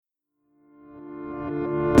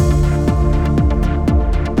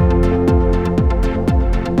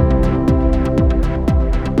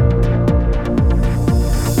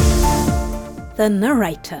The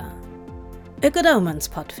Narrator, a Good Omens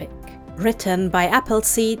podfic, written by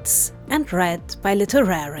Appleseeds and read by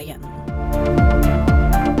Literarian.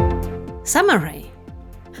 Summary.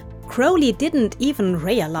 Crowley didn't even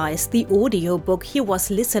realize the audiobook he was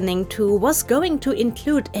listening to was going to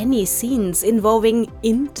include any scenes involving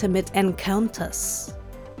intimate encounters.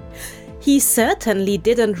 He certainly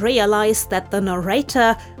didn't realize that the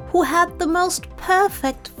narrator, who had the most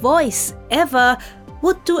perfect voice ever,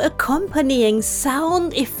 would do accompanying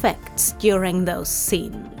sound effects during those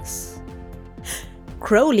scenes.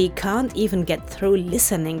 Crowley can't even get through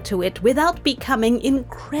listening to it without becoming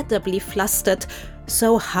incredibly flustered,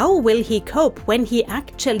 so how will he cope when he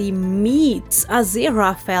actually meets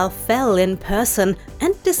Aziraphale Fell in person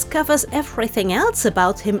and discovers everything else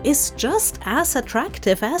about him is just as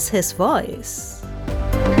attractive as his voice?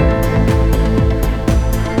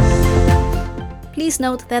 Please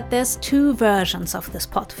note that there's two versions of this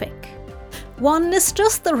podfic. One is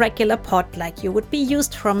just the regular pod like you would be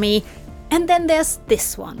used from me, and then there's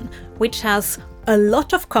this one, which has a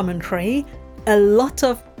lot of commentary, a lot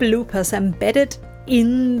of bloopers embedded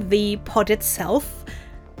in the pod itself,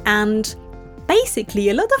 and basically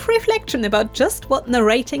a lot of reflection about just what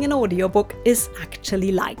narrating an audiobook is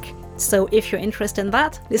actually like. So if you're interested in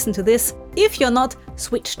that, listen to this. If you're not,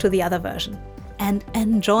 switch to the other version. And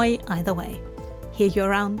enjoy either way. Hear you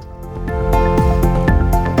around.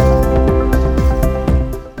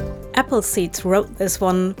 Appleseeds wrote this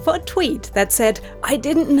one for a tweet that said, "I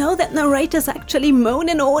didn't know that narrators actually moan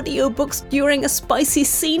in audiobooks during a spicy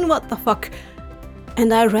scene, what the fuck?"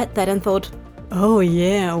 And I read that and thought, oh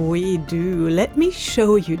yeah, we do. Let me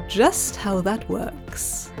show you just how that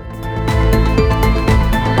works.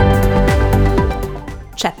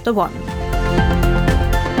 Chapter 1.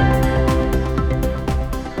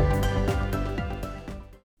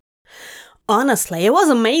 Honestly, it was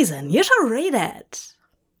amazing. You should read it.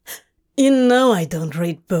 You know I don't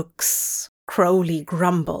read books, Crowley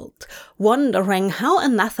grumbled, wondering how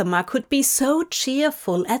Anathema could be so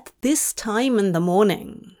cheerful at this time in the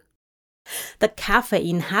morning. The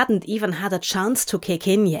caffeine hadn't even had a chance to kick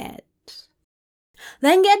in yet.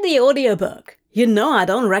 Then get the audiobook. You know I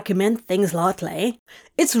don't recommend things lightly.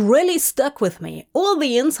 It's really stuck with me. All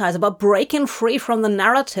the insights about breaking free from the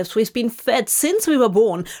narratives we've been fed since we were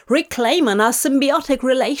born, reclaiming our symbiotic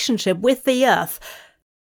relationship with the earth.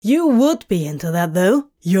 You would be into that though.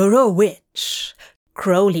 You're a witch,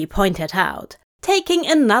 Crowley pointed out, taking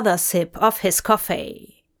another sip of his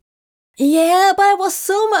coffee. Yeah, but it was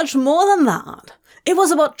so much more than that. It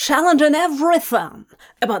was about challenging everything,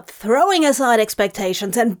 about throwing aside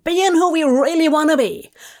expectations and being who we really want to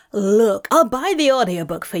be. Look, I'll buy the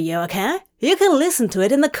audiobook for you, okay? You can listen to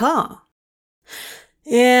it in the car.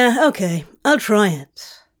 Yeah, okay, I'll try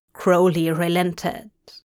it, Crowley relented.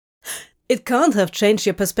 It can't have changed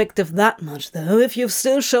your perspective that much, though, if you've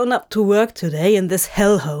still shown up to work today in this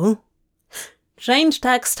hellhole. Change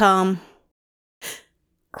tax, Tom.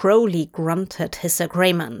 Crowley grunted his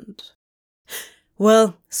agreement.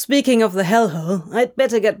 Well, speaking of the hellhole, I'd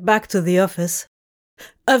better get back to the office.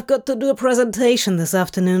 I've got to do a presentation this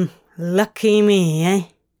afternoon. Lucky me, eh?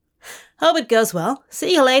 Hope it goes well.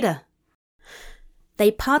 See you later.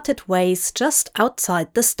 They parted ways just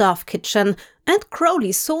outside the staff kitchen, and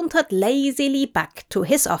Crowley sauntered lazily back to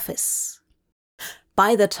his office.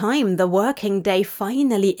 By the time the working day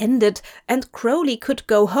finally ended and Crowley could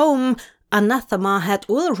go home, Anathema had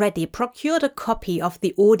already procured a copy of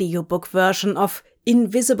the audiobook version of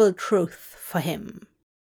Invisible Truth for him.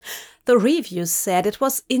 The reviews said it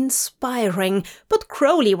was inspiring, but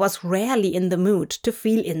Crowley was rarely in the mood to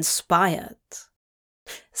feel inspired.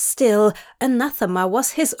 Still, Anathema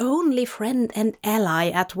was his only friend and ally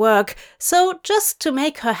at work, so just to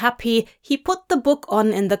make her happy, he put the book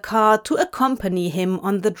on in the car to accompany him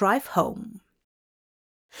on the drive home.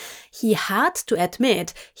 He had to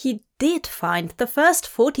admit he did find the first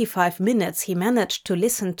 45 minutes he managed to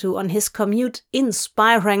listen to on his commute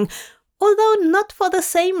inspiring, although not for the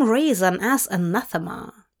same reason as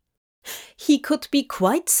Anathema. He could be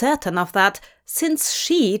quite certain of that, since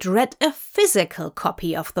she'd read a physical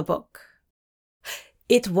copy of the book.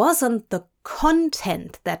 It wasn't the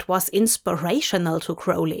content that was inspirational to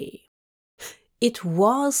Crowley. It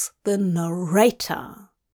was the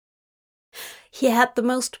narrator. He had the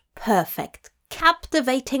most perfect,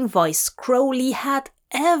 captivating voice Crowley had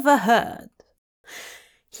ever heard.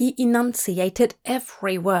 He enunciated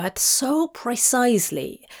every word so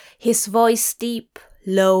precisely, his voice deep,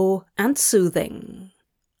 low, and soothing.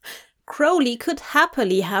 Crowley could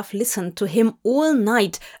happily have listened to him all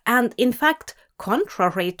night and, in fact,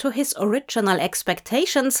 contrary to his original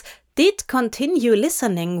expectations, did continue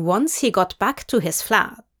listening once he got back to his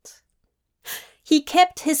flat. He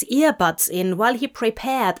kept his earbuds in while he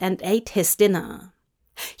prepared and ate his dinner.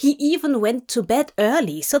 He even went to bed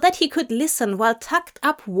early so that he could listen while tucked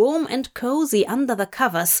up warm and cozy under the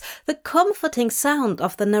covers, the comforting sound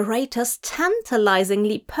of the narrator's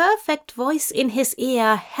tantalizingly perfect voice in his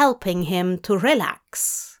ear helping him to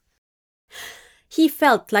relax. He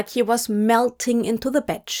felt like he was melting into the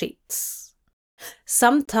bedsheets.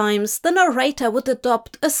 Sometimes the narrator would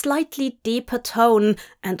adopt a slightly deeper tone,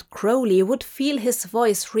 and Crowley would feel his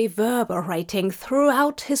voice reverberating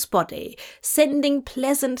throughout his body, sending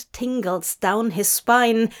pleasant tingles down his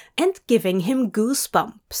spine and giving him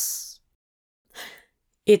goosebumps.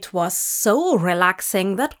 It was so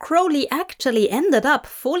relaxing that Crowley actually ended up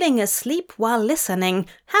falling asleep while listening,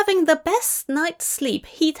 having the best night's sleep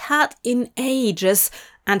he'd had in ages,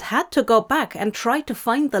 and had to go back and try to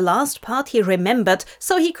find the last part he remembered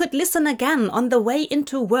so he could listen again on the way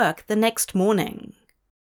into work the next morning.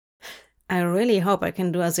 I really hope I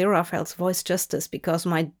can do Aziraphale's voice justice, because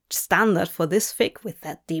my standard for this fic with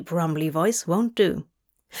that deep rumbly voice won't do.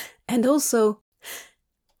 And also,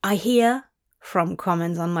 I hear from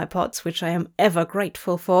comments on my pods, which I am ever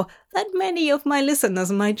grateful for, that many of my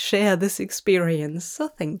listeners might share this experience, so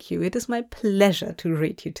thank you, it is my pleasure to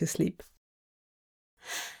read you to sleep.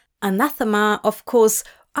 Anathema, of course,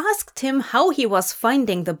 asked him how he was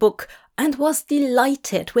finding the book and was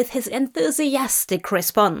delighted with his enthusiastic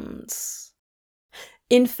response.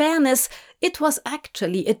 In fairness, it was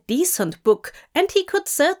actually a decent book, and he could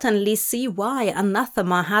certainly see why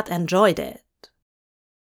Anathema had enjoyed it.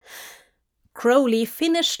 Crowley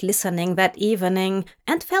finished listening that evening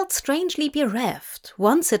and felt strangely bereft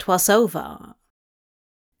once it was over.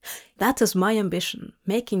 That is my ambition,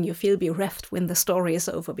 making you feel bereft when the story is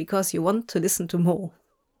over because you want to listen to more.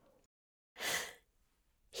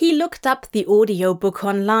 He looked up the audiobook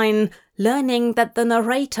online, learning that the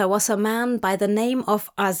narrator was a man by the name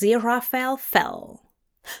of Aziraphale Fell.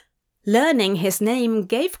 Learning his name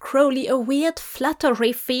gave Crowley a weird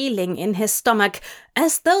fluttery feeling in his stomach,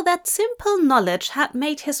 as though that simple knowledge had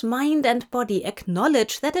made his mind and body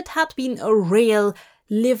acknowledge that it had been a real,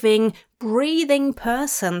 living, breathing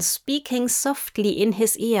person speaking softly in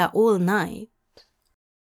his ear all night.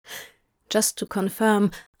 Just to confirm,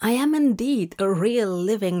 I am indeed a real,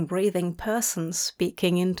 living, breathing person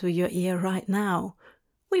speaking into your ear right now.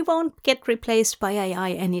 We won't get replaced by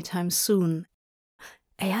AI anytime soon.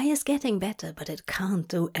 AI is getting better, but it can't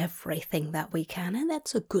do everything that we can, and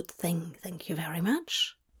that's a good thing. Thank you very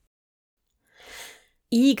much.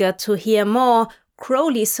 Eager to hear more,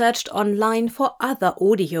 Crowley searched online for other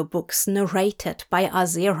audiobooks narrated by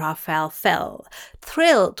Aziraphale Fell,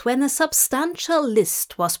 thrilled when a substantial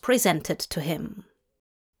list was presented to him.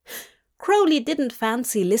 Crowley didn't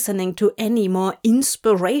fancy listening to any more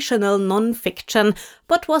inspirational non-fiction,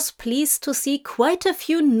 but was pleased to see quite a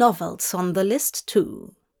few novels on the list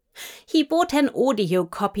too. He bought an audio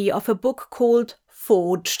copy of a book called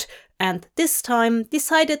Forged, and this time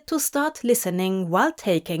decided to start listening while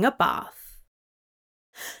taking a bath.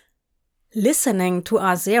 Listening to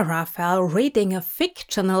Aziraphale reading a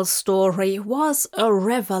fictional story was a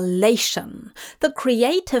revelation, the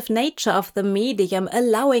creative nature of the medium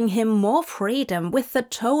allowing him more freedom with the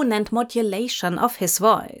tone and modulation of his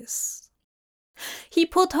voice. He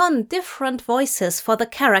put on different voices for the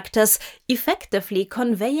characters, effectively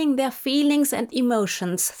conveying their feelings and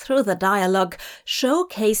emotions through the dialogue,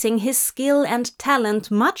 showcasing his skill and talent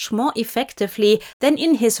much more effectively than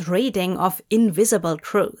in his reading of Invisible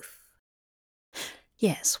Truth.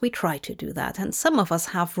 Yes, we try to do that, and some of us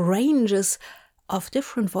have ranges of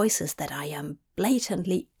different voices that I am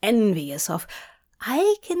blatantly envious of.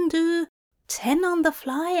 I can do 10 on the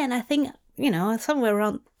fly, and I think, somewhere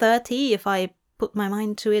around 30 if I put my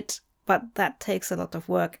mind to it, but that takes a lot of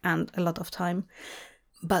work and a lot of time.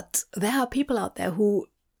 But there are people out there who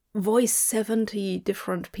voice 70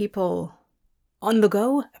 different people on the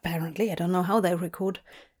go, apparently. I don't know how they record.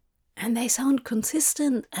 And they sound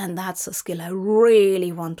consistent, and that's a skill I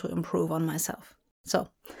really want to improve on myself. So,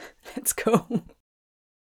 let's go.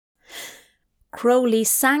 Crowley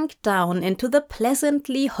sank down into the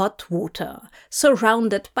pleasantly hot water,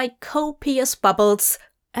 surrounded by copious bubbles,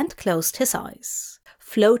 and closed his eyes,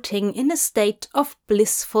 floating in a state of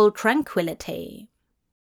blissful tranquility.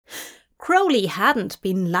 Crowley hadn't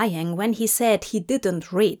been lying when he said he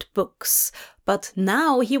didn't read books, but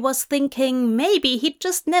now he was thinking maybe he'd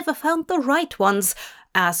just never found the right ones,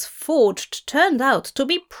 as Forged turned out to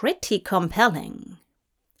be pretty compelling.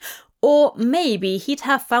 Or maybe he'd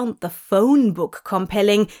have found the phone book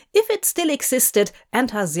compelling if it still existed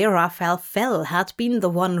and Aziraphale Fell had been the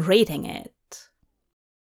one reading it.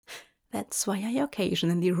 That's why I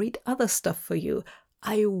occasionally read other stuff for you.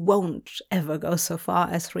 I won't ever go so far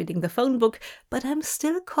as reading the phone book, but I'm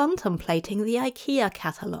still contemplating the IKEA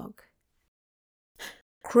catalogue.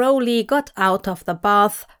 Crowley got out of the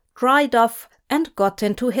bath, dried off, and got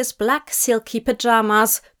into his black silky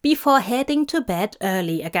pajamas before heading to bed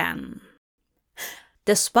early again.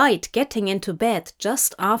 Despite getting into bed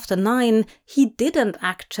just after 9, he didn't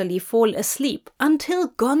actually fall asleep until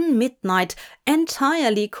gone midnight,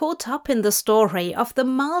 entirely caught up in the story of the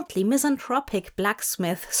mildly misanthropic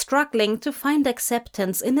blacksmith struggling to find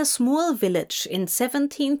acceptance in a small village in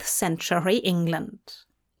 17th century England.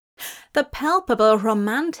 The palpable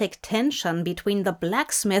romantic tension between the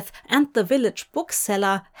blacksmith and the village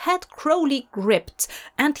bookseller had Crowley gripped,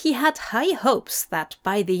 and he had high hopes that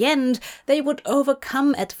by the end they would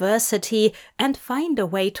overcome adversity and find a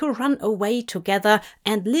way to run away together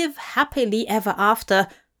and live happily ever after,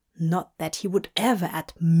 not that he would ever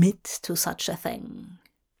admit to such a thing.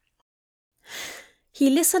 He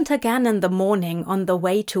listened again in the morning on the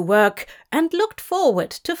way to work and looked forward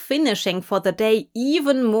to finishing for the day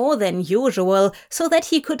even more than usual so that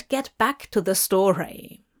he could get back to the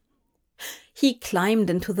story. He climbed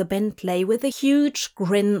into the Bentley with a huge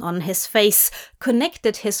grin on his face,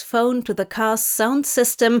 connected his phone to the car's sound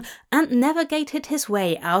system, and navigated his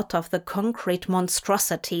way out of the concrete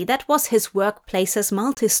monstrosity that was his workplace's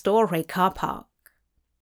multi-story car park.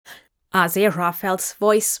 Aziraphale's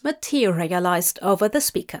voice materialized over the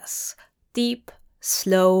speakers, deep,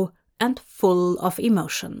 slow, and full of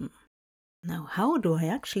emotion. Now, how do I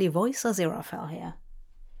actually voice Aziraphale here?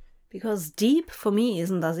 Because deep for me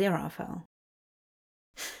isn't Aziraphale.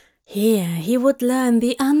 Here he would learn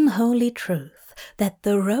the unholy truth that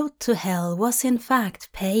the road to hell was in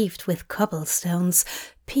fact paved with cobblestones,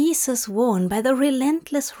 pieces worn by the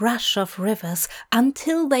relentless rush of rivers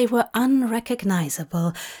until they were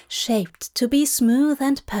unrecognizable, shaped to be smooth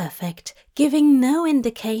and perfect, giving no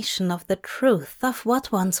indication of the truth of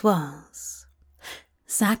what once was.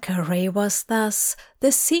 Zachary was thus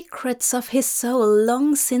the secrets of his soul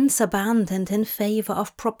long since abandoned in favor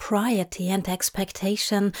of propriety and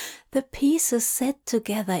expectation, the pieces set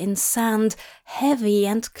together in sand, heavy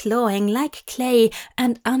and clawing like clay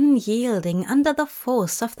and unyielding under the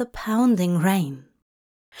force of the pounding rain.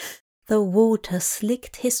 The water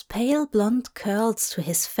slicked his pale blonde curls to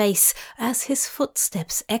his face as his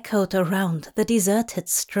footsteps echoed around the deserted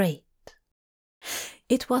street.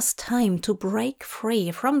 It was time to break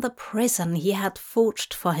free from the prison he had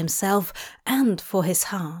forged for himself and for his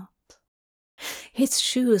heart. His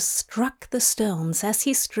shoes struck the stones as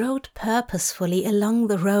he strode purposefully along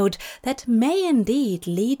the road that may indeed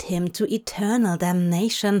lead him to eternal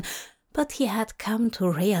damnation, but he had come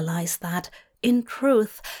to realize that, in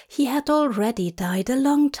truth, he had already died a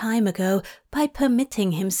long time ago by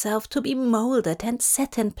permitting himself to be molded and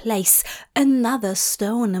set in place, another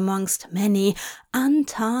stone amongst many,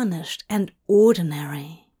 untarnished and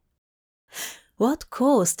ordinary. What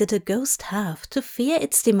cause did a ghost have to fear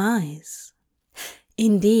its demise?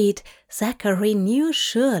 Indeed, Zachary knew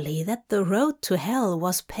surely that the road to hell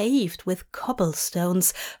was paved with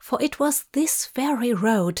cobblestones, for it was this very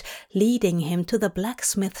road leading him to the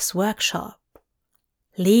blacksmith's workshop.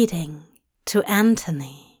 Leading to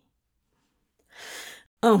Anthony.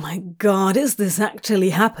 Oh my God, is this actually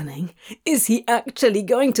happening? Is he actually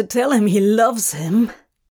going to tell him he loves him?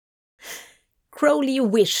 Crowley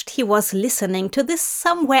wished he was listening to this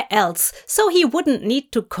somewhere else so he wouldn't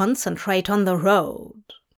need to concentrate on the road.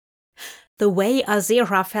 The way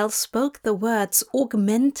Aziraphale spoke the words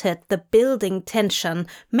augmented the building tension,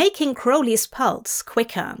 making Crowley's pulse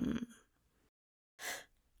quicken.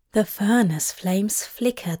 The furnace flames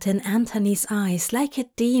flickered in Anthony's eyes like a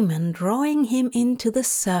demon drawing him into the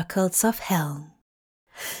circles of hell.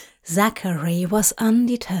 Zachary was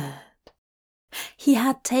undeterred. He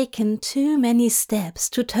had taken too many steps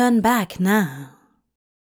to turn back now.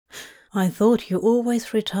 I thought you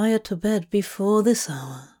always retired to bed before this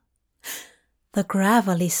hour. The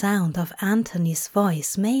gravelly sound of Anthony's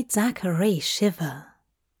voice made Zachary shiver.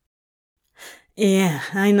 Yeah,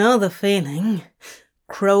 I know the feeling.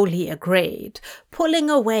 Crowley agreed, pulling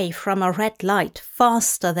away from a red light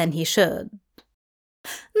faster than he should.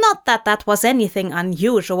 Not that that was anything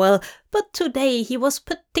unusual, but today he was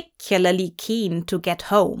particularly keen to get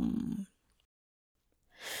home.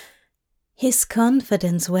 His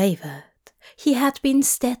confidence wavered. He had been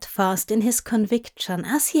steadfast in his conviction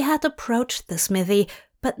as he had approached the smithy,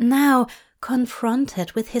 but now,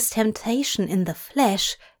 confronted with his temptation in the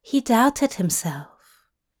flesh, He doubted himself.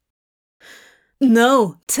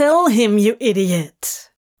 "No, tell him, you idiot,"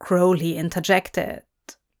 Crowley interjected.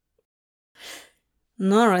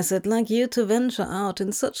 "Nor is it like you to venture out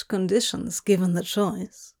in such conditions, given the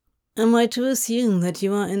choice. Am I to assume that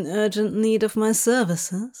you are in urgent need of my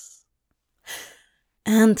services?"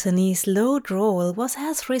 Anthony's low drawl was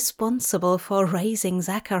as responsible for raising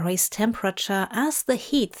Zachary's temperature as the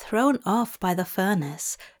heat thrown off by the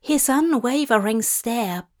furnace, his unwavering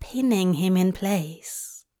stare pinning him in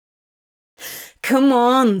place. "Come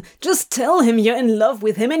on, just tell him you're in love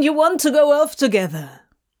with him and you want to go off together."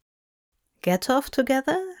 "Get off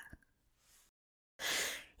together?"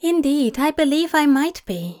 "Indeed, I believe I might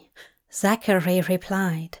be," Zachary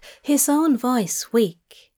replied, his own voice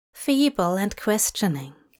weak, feeble and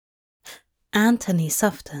questioning. Anthony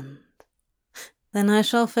softened. "Then I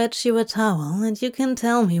shall fetch you a towel and you can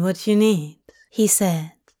tell me what you need," he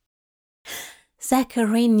said.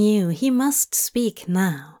 Zachary knew he must speak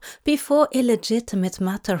now, before illegitimate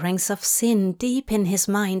mutterings of sin deep in his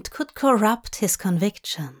mind could corrupt his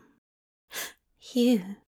conviction.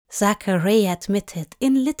 "You," Zachary admitted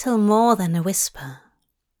in little more than a whisper.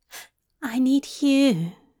 "I need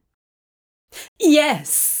you."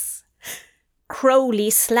 "Yes!" Crowley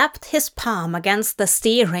slapped his palm against the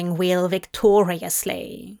steering wheel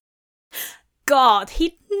victoriously. God,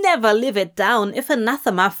 he'd never live it down if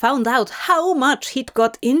Anathema found out how much he'd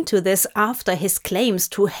got into this after his claims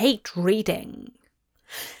to hate reading.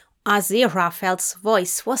 Aziraphale's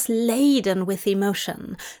voice was laden with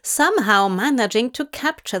emotion, somehow managing to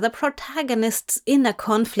capture the protagonist's inner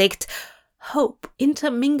conflict, hope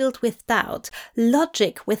intermingled with doubt,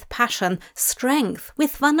 logic with passion, strength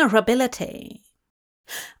with vulnerability.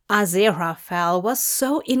 Aziraphale was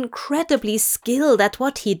so incredibly skilled at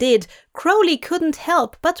what he did, Crowley couldn't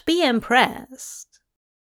help but be impressed.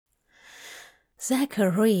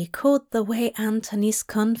 Zachary caught the way Anthony's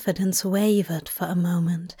confidence wavered for a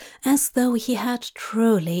moment, as though he had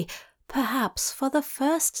truly, perhaps for the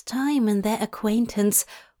first time in their acquaintance,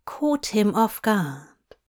 caught him off guard.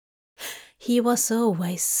 He was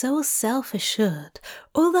always so self-assured,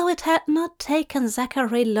 although it had not taken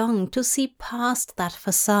Zachary long to see past that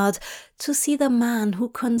facade, to see the man who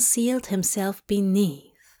concealed himself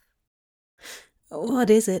beneath. "What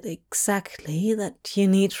is it exactly that you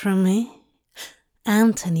need from me?"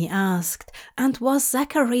 Anthony asked, and was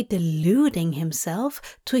Zachary deluding himself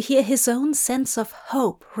to hear his own sense of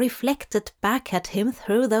hope reflected back at him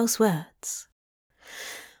through those words?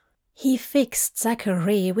 He fixed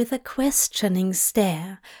Zachary with a questioning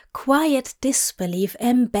stare, quiet disbelief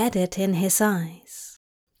embedded in his eyes.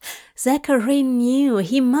 Zachary knew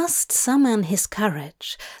he must summon his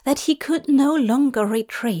courage, that he could no longer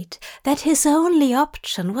retreat, that his only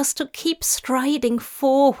option was to keep striding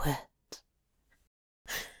forward.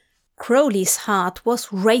 Crowley's heart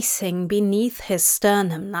was racing beneath his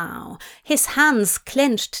sternum now, his hands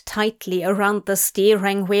clenched tightly around the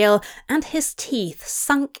steering wheel and his teeth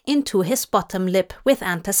sunk into his bottom lip with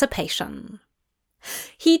anticipation.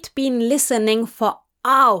 He'd been listening for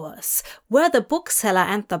hours. Were the bookseller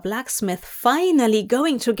and the blacksmith finally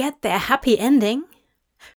going to get their happy ending?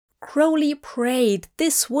 Crowley prayed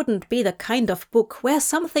this wouldn't be the kind of book where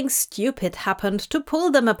something stupid happened to pull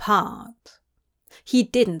them apart. He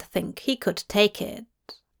didn't think he could take it.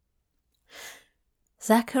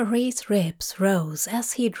 Zachary's ribs rose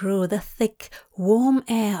as he drew the thick, warm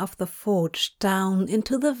air of the forge down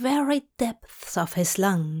into the very depths of his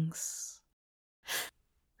lungs.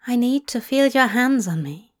 "I need to feel your hands on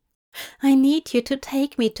me. I need you to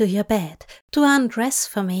take me to your bed, to undress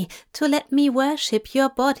for me, to let me worship your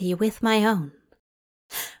body with my own.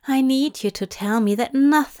 I need you to tell me that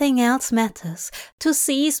nothing else matters, to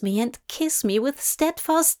seize me and kiss me with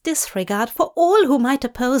steadfast disregard for all who might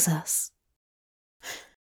oppose us."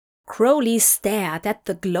 Crowley stared at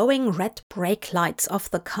the glowing red brake lights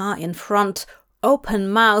of the car in front,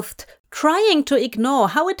 open-mouthed, trying to ignore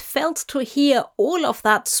how it felt to hear all of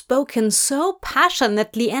that spoken so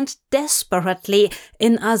passionately and desperately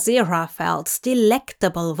in Aziraphale's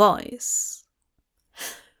delectable voice.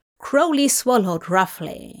 Crowley swallowed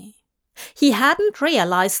roughly. He hadn't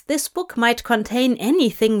realized this book might contain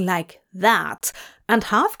anything like that, and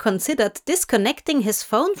half considered disconnecting his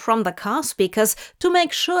phone from the car speakers to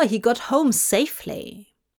make sure he got home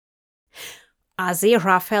safely.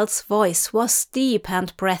 Aziraphale's voice was deep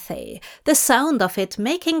and breathy, the sound of it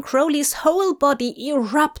making Crowley's whole body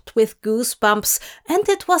erupt with goosebumps, and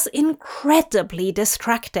it was incredibly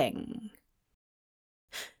distracting.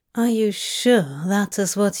 "Are you sure that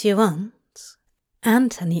is what you want?"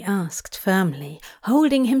 Anthony asked firmly,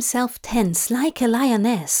 holding himself tense like a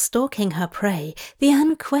lioness stalking her prey, the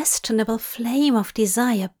unquestionable flame of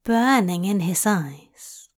desire burning in his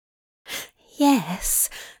eyes. "Yes,"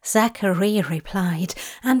 Zachary replied,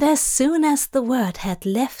 and as soon as the word had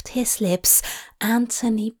left his lips,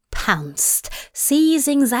 Anthony pounced,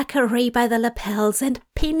 seizing Zachary by the lapels and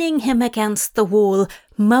pinning him against the wall,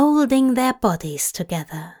 moulding their bodies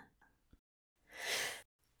together.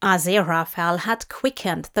 Aziraphale had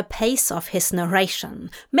quickened the pace of his narration,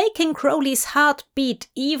 making Crowley's heart beat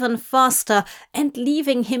even faster and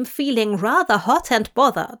leaving him feeling rather hot and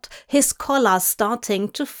bothered, his collar starting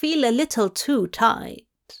to feel a little too tight.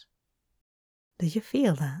 Do you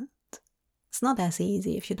feel that? It's not as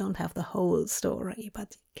easy if you don't have the whole story,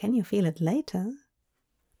 but can you feel it later?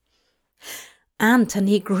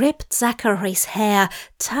 Anthony gripped Zachary's hair,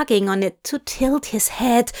 tugging on it to tilt his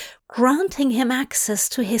head, granting him access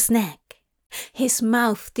to his neck. His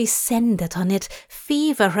mouth descended on it,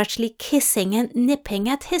 feverishly kissing and nipping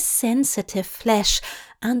at his sensitive flesh,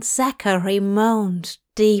 and Zachary moaned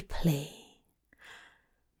deeply.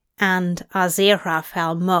 And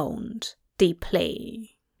Aziraphale moaned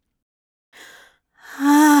deeply.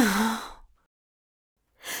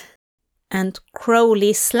 And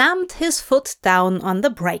Crowley slammed his foot down on the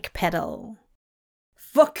brake pedal.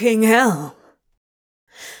 Fucking hell!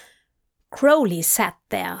 Crowley sat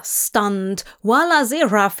there, stunned, while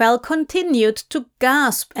Aziraphale continued to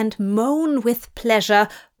gasp and moan with pleasure,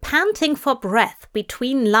 panting for breath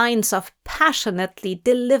between lines of passionately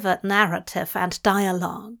delivered narrative and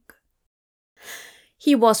dialogue.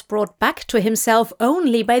 He was brought back to himself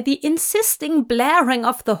only by the insisting blaring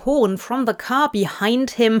of the horn from the car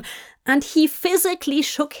behind him, and he physically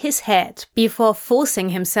shook his head before forcing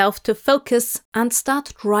himself to focus and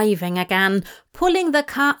start driving again, pulling the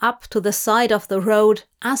car up to the side of the road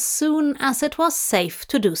as soon as it was safe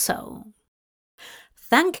to do so.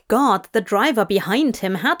 Thank God the driver behind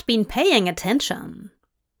him had been paying attention.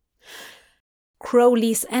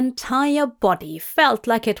 Crowley's entire body felt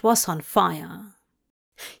like it was on fire.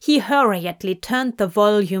 He hurriedly turned the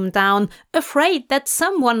volume down, afraid that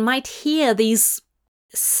someone might hear these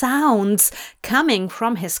sounds coming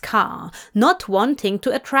from his car, not wanting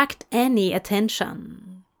to attract any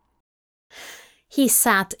attention. He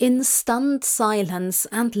sat in stunned silence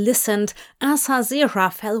and listened as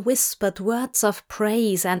Aziraphale whispered words of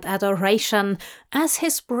praise and adoration, as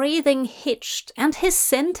his breathing hitched and his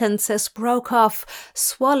sentences broke off,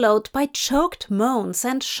 swallowed by choked moans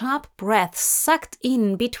and sharp breaths sucked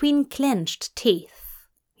in between clenched teeth.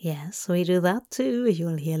 Yes, we do that too,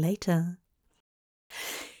 you'll hear later.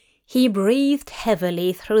 He breathed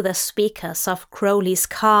heavily through the speakers of Crowley's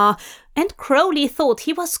car, and Crowley thought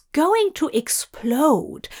he was going to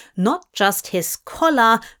explode, not just his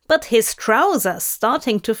collar, but his trousers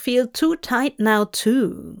starting to feel too tight now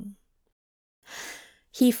too.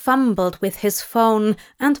 He fumbled with his phone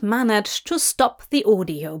and managed to stop the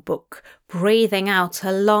audiobook, breathing out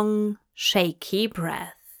a long, shaky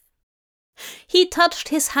breath. He touched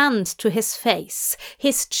his hand to his face,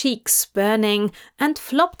 his cheeks burning, and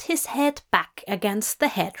flopped his head back against the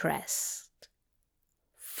headrest.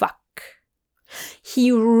 Fuck.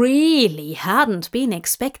 He really hadn't been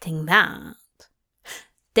expecting that.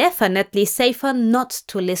 Definitely safer not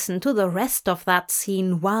to listen to the rest of that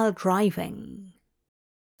scene while driving.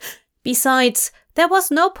 Besides, there was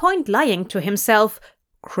no point lying to himself.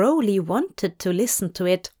 Crowley wanted to listen to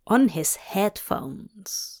it on his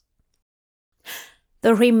headphones.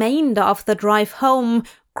 The remainder of the drive home,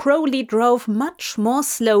 Crowley drove much more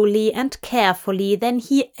slowly and carefully than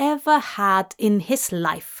he ever had in his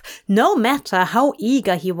life, no matter how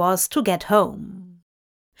eager he was to get home.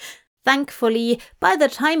 Thankfully, by the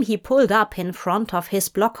time he pulled up in front of his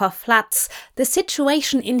block of flats, the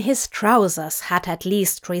situation in his trousers had at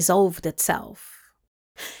least resolved itself.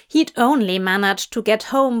 He'd only managed to get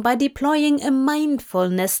home by deploying a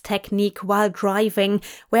mindfulness technique while driving,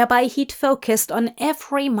 whereby he'd focused on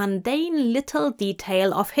every mundane little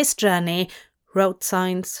detail of his journey: road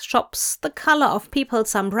signs, shops, the color of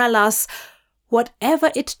people's umbrellas,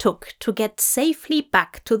 whatever it took to get safely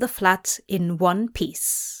back to the flat in one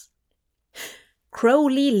piece.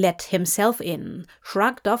 Crowley let himself in,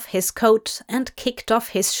 shrugged off his coat and kicked off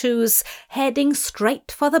his shoes, heading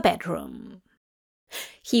straight for the bedroom.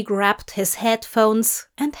 He grabbed his headphones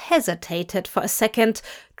and hesitated for a second,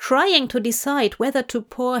 trying to decide whether to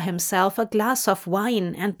pour himself a glass of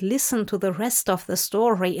wine and listen to the rest of the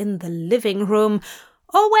story in the living room,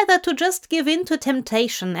 or whether to just give in to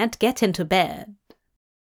temptation and get into bed.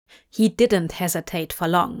 He didn't hesitate for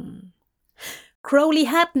long. Crowley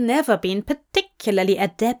had never been particularly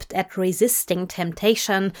adept at resisting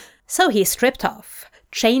temptation, so he stripped off,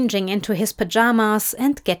 changing into his pajamas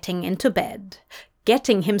and getting into bed,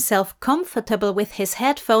 getting himself comfortable with his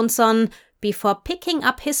headphones on before picking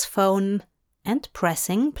up his phone and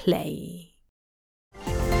pressing play.